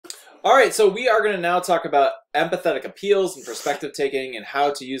All right, so we are going to now talk about empathetic appeals and perspective taking and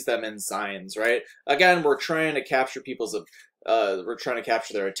how to use them in signs, right? Again, we're trying to capture we're trying to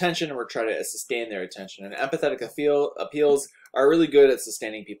capture their attention, and we're trying to sustain their attention. And empathetic appeals are really good at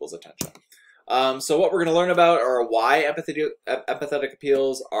sustaining people's attention. So what we're going to learn about are why empathetic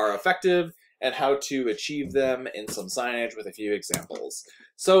appeals are effective and how to achieve them in some signage with a few examples.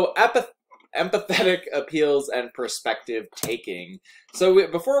 So empathetic appeals and perspective taking. So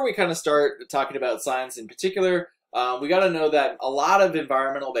before we kind of start talking about signs in particular, we got to know that a lot of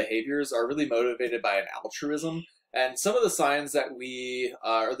environmental behaviors are really motivated by an altruism. And some of the signs that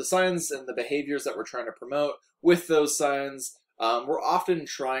or the signs and the behaviors that we're trying to promote with those signs, we're often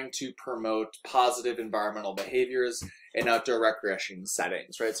trying to promote positive environmental behaviors in outdoor recreation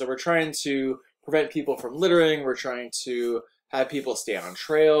settings, right? So we're trying to prevent people from littering, we're trying to have people stay on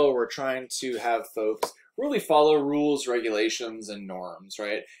trail, we're trying to have folks really follow rules, regulations, and norms,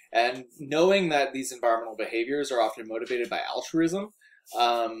 right? And knowing that these environmental behaviors are often motivated by altruism,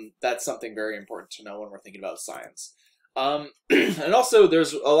 that's something very important to know when we're thinking about science. And also,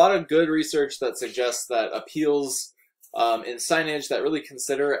 there's a lot of good research that suggests that appeals in signage that really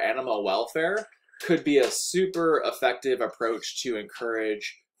consider animal welfare could be a super effective approach to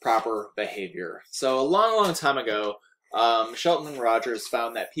encourage proper behavior. So a long time ago, Shelton and Rogers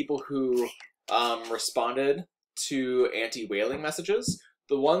found that people who responded to anti-whaling messages,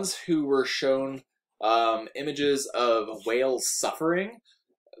 the ones who were shown images of whales suffering,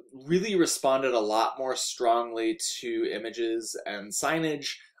 really responded a lot more strongly to images and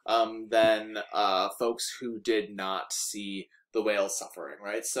signage than folks who did not see the whale suffering,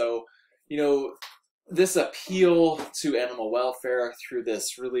 right? So, you know, this appeal to animal welfare through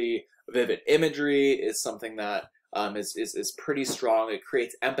this really vivid imagery is something that is pretty strong. It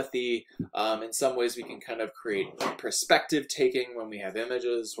creates empathy. In some ways, we can kind of create perspective taking when we have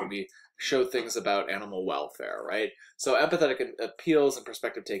images, when we show things about animal welfare, right? So empathetic appeals and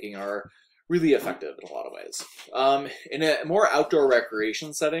perspective taking are really effective in a lot of ways. In a more outdoor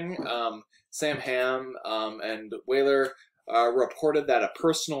recreation setting, Sam Ham and Whaler reported that a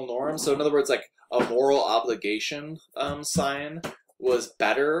personal norm, so in other words, like a moral obligation sign, was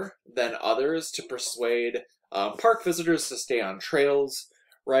better than others to persuade park visitors to stay on trails,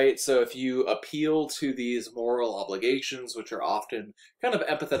 right? So if you appeal to these moral obligations, which are often kind of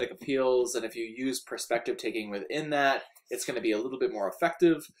empathetic appeals, and if you use perspective taking within that, it's going to be a little bit more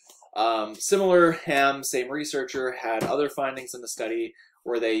effective. Similar, Ham, same researcher, had other findings in the study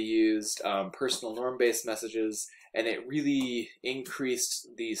where they used personal norm-based messages, and it really increased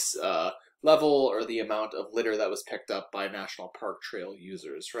these level or the amount of litter that was picked up by national park trail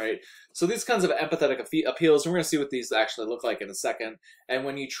users, right? So these kinds of empathetic appeals, we're going to see what these actually look like in a second. And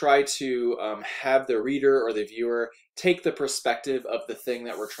when you try to have the reader or the viewer take the perspective of the thing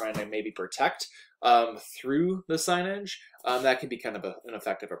that we're trying to maybe protect through the signage, that can be kind of an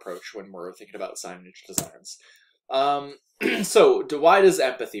effective approach when we're thinking about signage designs. So why does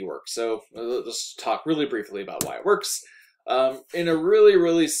empathy work? So let's talk really briefly about why it works. In a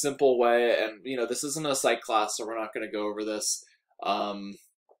really simple way, and this isn't a psych class, so we're not going to go over this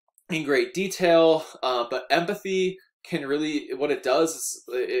in great detail, but empathy can really, what it does is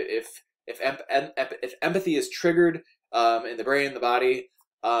if empathy is triggered in the brain, the body,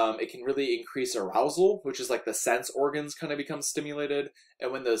 it can really increase arousal, which is like the sense organs kind of become stimulated,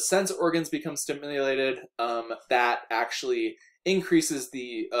 and when those sense organs become stimulated, that actually increases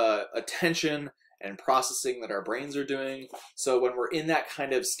the attention and processing that our brains are doing. So when we're in that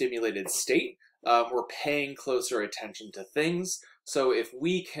kind of stimulated state, we're paying closer attention to things. So if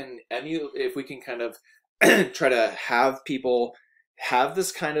we can kind of try to have people have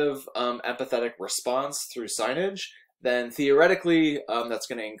this kind of empathetic response through signage, then theoretically that's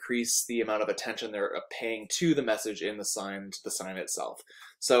going to increase the amount of attention they're paying to the message in the sign, to the sign itself.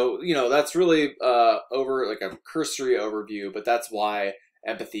 So that's really over like a cursory overview, but that's why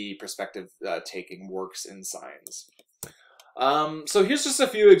empathy perspective taking works in signs. So here's just a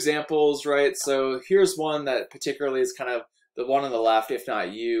few examples, right? So here's one that particularly is kind of the one on the left, if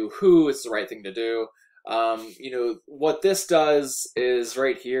not you, who it's the right thing to do. What this does is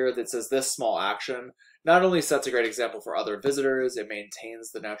right here that says this small action not only sets a great example for other visitors, it maintains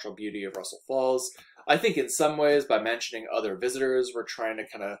the natural beauty of Russell Falls. I think in some ways by mentioning other visitors, we're trying to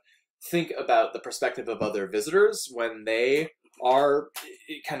kind of think about the perspective of other visitors when they are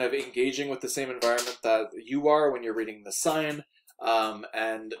kind of engaging with the same environment that you are when you're reading the sign.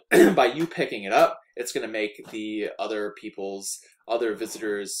 And by you picking it up, it's going to make the other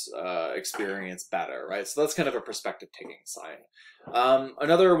visitors' experience better, right? So that's kind of a perspective taking sign.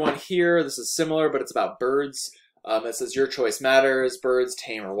 Another one here, this is similar, but it's about birds. It says, your choice matters, birds,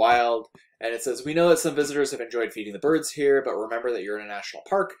 tame or wild. And it says, we know that some visitors have enjoyed feeding the birds here, but remember that you're in a national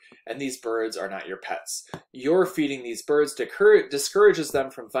park and these birds are not your pets. Your feeding these birds discourages them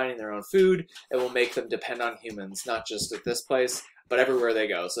from finding their own food and will make them depend on humans, not just at this place, but everywhere they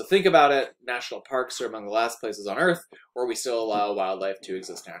go. So think about it, national parks are among the last places on Earth where we still allow wildlife to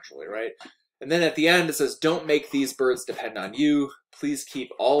exist naturally, right? And then at the end it says, don't make these birds depend on you. Please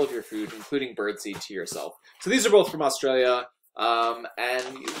keep all of your food, including birdseed, to yourself. So these are both from Australia.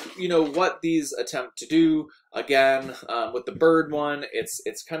 And you know what these attempt to do, again, with the bird one,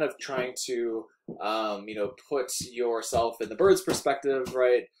 it's kind of trying to, you know, put yourself in the bird's perspective,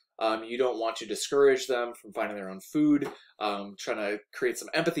 right? You don't want to discourage them from finding their own food, trying to create some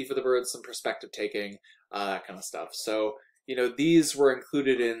empathy for the birds, some perspective taking, that kind of stuff. So, you know, these were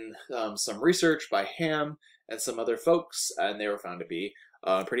included in some research by Ham and some other folks, and they were found to be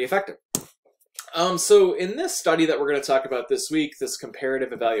pretty effective. So in this study that we're going to talk about this week, this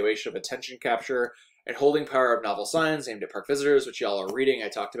comparative evaluation of attention capture and holding power of novel signs aimed at park visitors, which y'all are reading, I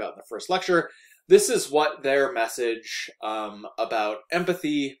talked about in the first lecture, this is what their message about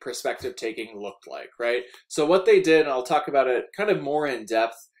empathy, perspective taking looked like, right? So what they did, and I'll talk about it kind of more in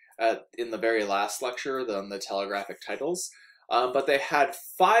depth in the very last lecture than the telegraphic titles, but they had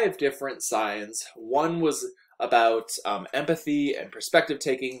 5 different signs. One was about empathy and perspective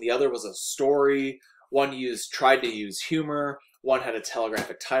taking. The other was a story. One tried to use humor. One had a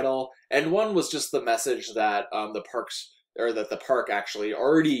telegraphic title, and one was just the message that the park actually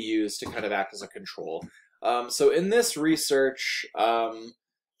already used to kind of act as a control. So in this research,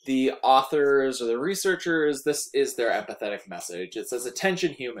 the authors or the researchers, this is their empathetic message. It says,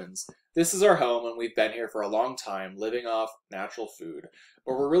 attention humans, this is our home and we've been here for a long time, living off natural food.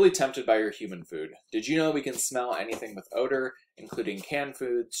 But we're really tempted by your human food. Did you know we can smell anything with odor, including canned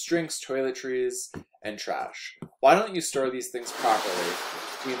foods, drinks, toiletries, and trash? Why don't you store these things properly?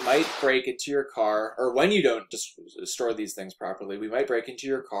 We might break into your car, or when you don't store these things properly, we might break into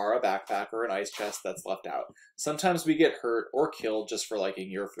your car, a backpack, or an ice chest that's left out. Sometimes we get hurt or killed just for liking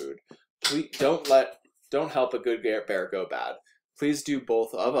your food. Please don't help a good bear go bad. Please do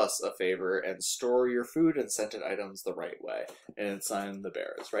both of us a favor and store your food and scented items the right way. And it's signed the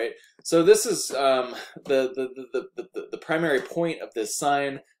bears, right? So this is the primary point of this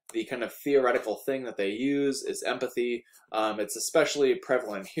sign. The kind of theoretical thing that they use is empathy. It's especially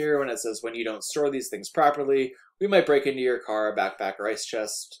prevalent here when it says, when you don't store these things properly, we might break into your car, backpack, or ice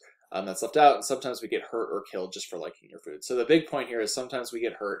chest that's left out, and sometimes we get hurt or killed just for liking your food. So the big point here is sometimes we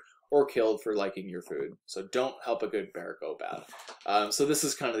get hurt or killed for liking your food. So don't help a good bear go bad. So this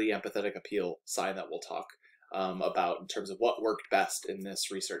is kind of the empathetic appeal sign that we'll talk about in terms of what worked best in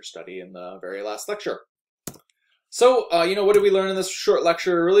this research study in the very last lecture. So, you know, what did we learn in this short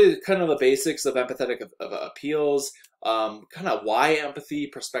lecture? Really kind of the basics of empathetic appeals, kind of why empathy,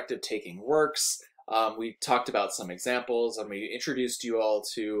 perspective taking works. We talked about some examples, and we introduced you all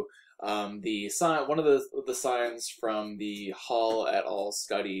to one of the signs from the Hall et al.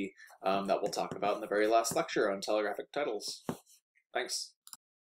 Study that we'll talk about in the very last lecture on telegraphic titles. Thanks.